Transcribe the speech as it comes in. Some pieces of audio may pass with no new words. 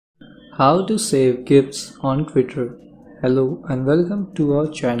How to save GIFs on Twitter. Hello and welcome to our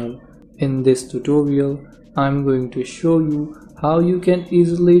channel. In this tutorial, I'm going to show you how you can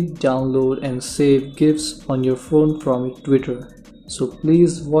easily download and save GIFs on your phone from Twitter. So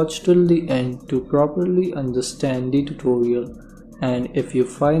please watch till the end to properly understand the tutorial. And if you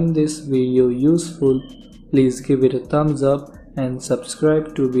find this video useful, please give it a thumbs up and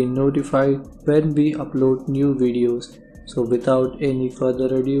subscribe to be notified when we upload new videos. So without any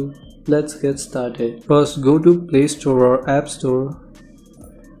further ado, let's get started. First, go to Play Store or App Store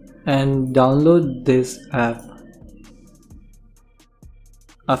and download this app.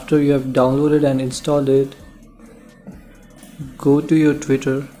 After you have downloaded and installed it, go to your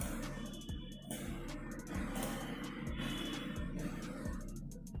Twitter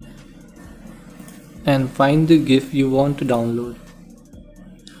and find the GIF you want to download.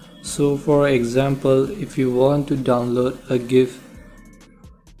 So for example, if you want to download a GIF,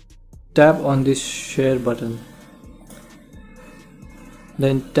 tap on this share button,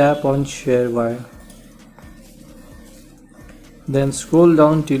 then tap on share via, then scroll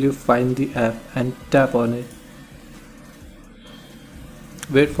down till you find the app and tap on it.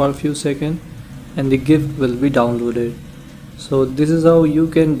 Wait for a few seconds and the GIF will be downloaded. So this is how you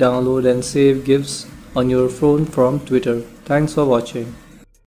can download and save GIFs on your phone from Twitter. Thanks for watching.